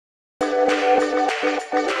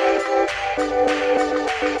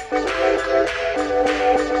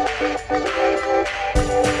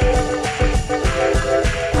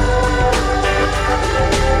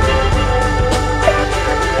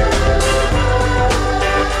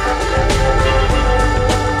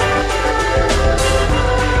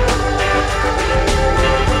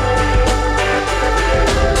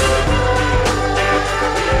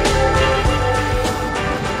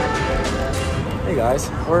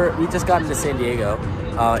we just got into San Diego.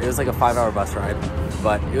 It was like a 5-hour bus ride,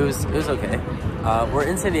 but it was okay. We're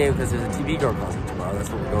in San Diego because there's a TV Girl concert tomorrow. That's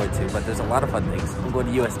what we're going to. But there's a lot of fun things. I'm going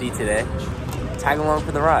to USD today. Tag along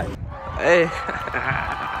for the ride. Hey.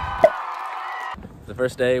 The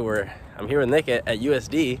first day I'm here with Nick at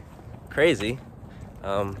USD. Crazy.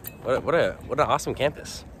 What an awesome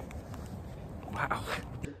campus. Wow.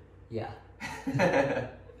 Yeah.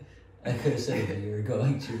 I could have said that you were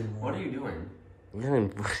going to tomorrow. What are you doing? We're in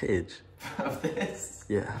footage. Of this?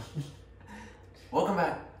 Yeah. Welcome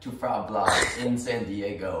back to Frog Vlog in San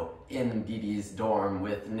Diego, in Didi's dorm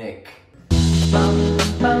with Nick.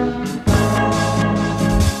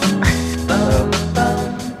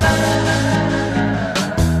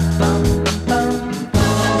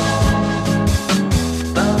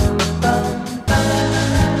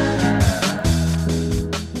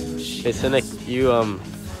 Hey, so Nick,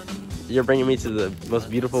 you're bringing me to the most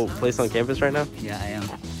beautiful place on campus right now? Yeah, I am.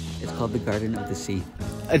 It's called the Garden of the Sea.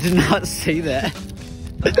 I did not say that.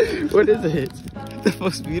 What is it? The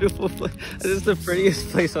most beautiful place. This is the prettiest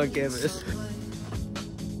place on campus. This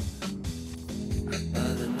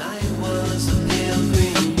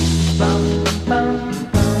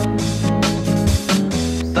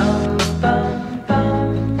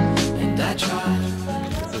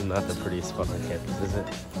is not the prettiest spot on campus, is it?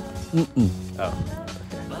 Mm-mm. Oh,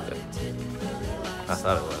 okay. Good. I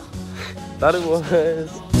thought it was. Thought it was.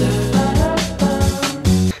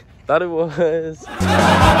 Thought it was.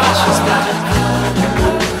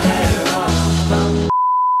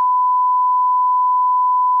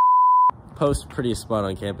 Post prettiest spot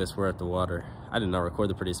on campus, we're at the water. I did not record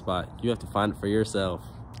the prettiest spot. You have to find it for yourself.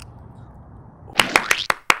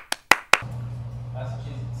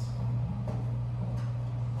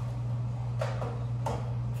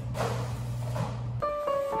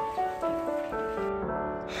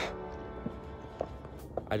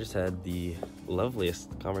 I just had the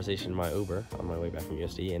loveliest conversation in my Uber on my way back from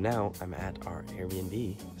USD, and now I'm at our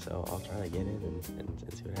Airbnb, so I'll try to get in and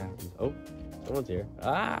see what happens. Oh, someone's here.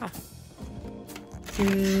 Ah!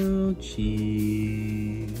 Too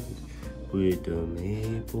cheap with the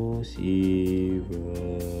maple syrup.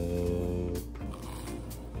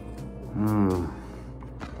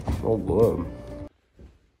 So good.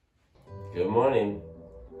 Good morning.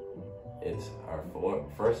 It's our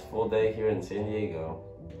first full day here in San Diego.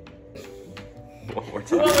 One more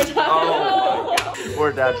time. Oh my God.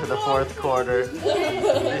 We're down to the fourth quarter. I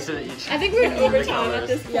think we're in overtime at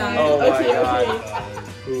this point. Oh my God.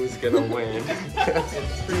 Who's gonna win?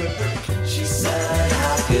 She said,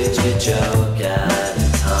 how could you joke at a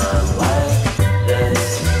time like this?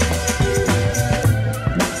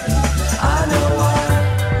 I know why,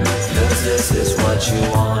 'cause this is what you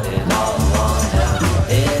wanted all along now,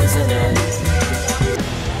 isn't it?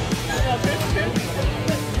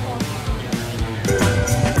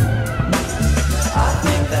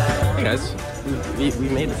 Hey guys, we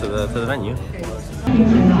made it to the venue.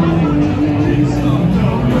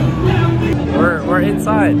 We're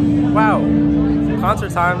inside. Wow,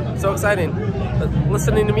 concert time! So exciting.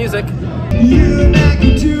 Listening to music.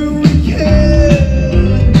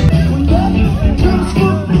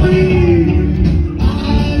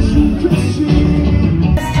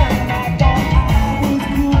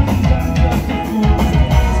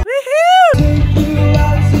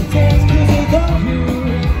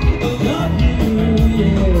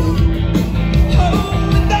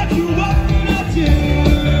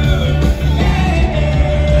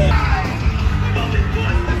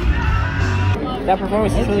 That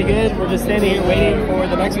performance is really good. We're just standing here waiting for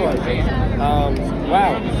the next one.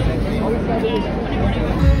 Wow.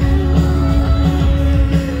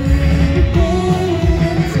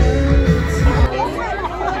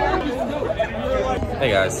 Hey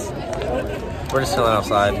guys, we're just chilling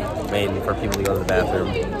outside, waiting for people to go to the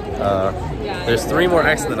bathroom. There's 3 more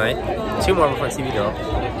acts of the night, 2 more before TV Girl.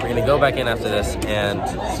 We're gonna go back in after this and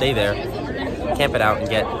stay there, camp it out, and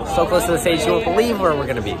get so close to the stage you won't believe where we're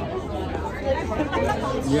gonna be.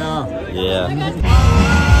 Yeah. Yeah.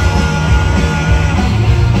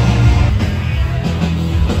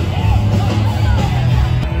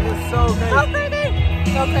 It's so crazy.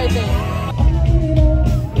 So crazy.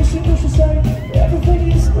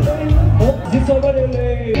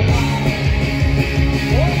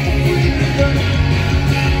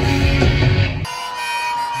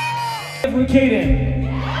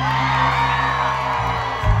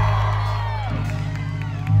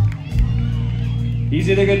 He's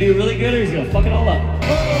either gonna do really good or he's gonna fuck it all up.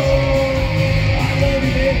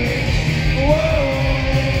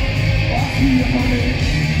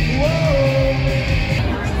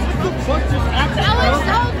 That was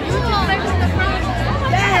so cool.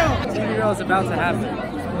 hell is about to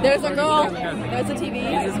happen? There's a girl. There's a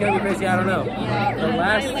TV. Is this gonna be crazy? I don't know. The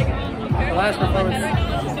last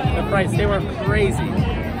performance, the frights, they were crazy.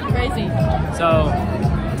 Crazy. So,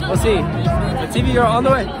 we'll see. The TV girl on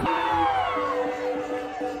the way.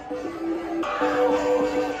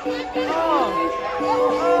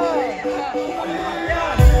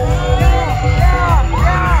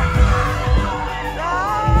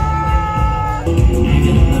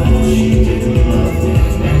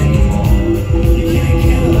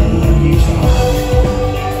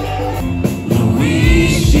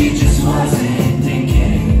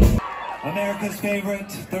 America's favorite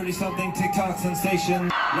 30-something TikTok sensation.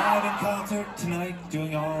 Live in concert tonight,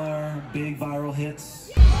 doing all our big viral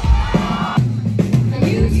hits.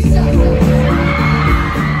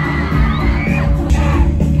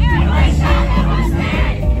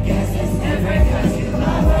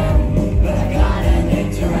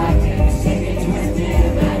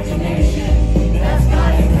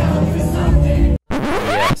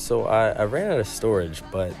 So I ran out of storage,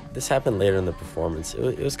 but this happened later in the performance.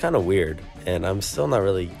 It was kind of weird, and I'm still not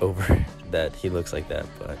really over that he looks like that,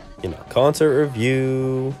 but you know. Concert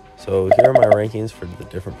review. So here are my rankings for the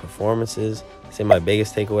different performances. I'd say my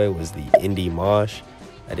biggest takeaway was the indie mosh.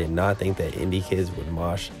 I did not think that indie kids would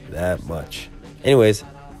mosh that much. Anyways,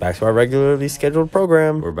 back to our regularly scheduled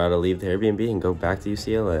program. We're about to leave the Airbnb and go back to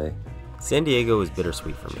UCLA. San Diego was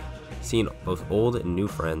bittersweet for me. Seeing both old and new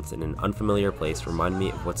friends in an unfamiliar place reminded me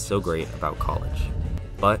of what's so great about college.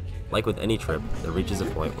 But, like with any trip, there reaches a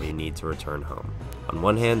point where you need to return home. On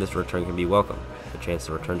one hand, this return can be welcome, a chance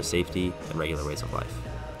to return to safety and regular ways of life.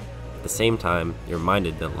 At the same time, you're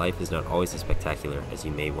reminded that life is not always as spectacular as you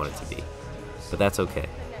may want it to be. But that's okay.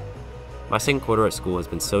 My second quarter at school has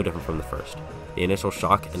been so different from the first. The initial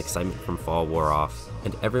shock and excitement from fall wore off,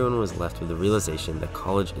 and everyone was left with the realization that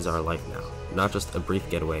college is our life now, not just a brief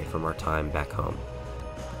getaway from our time back home.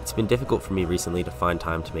 It's been difficult for me recently to find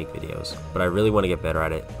time to make videos, but I really want to get better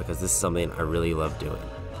at it because this is something I really love doing.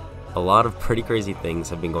 A lot of pretty crazy things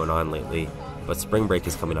have been going on lately, but spring break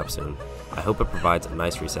is coming up soon. I hope it provides a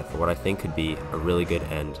nice reset for what I think could be a really good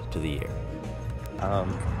end to the year.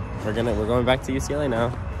 We're going back to UCLA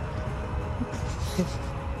now.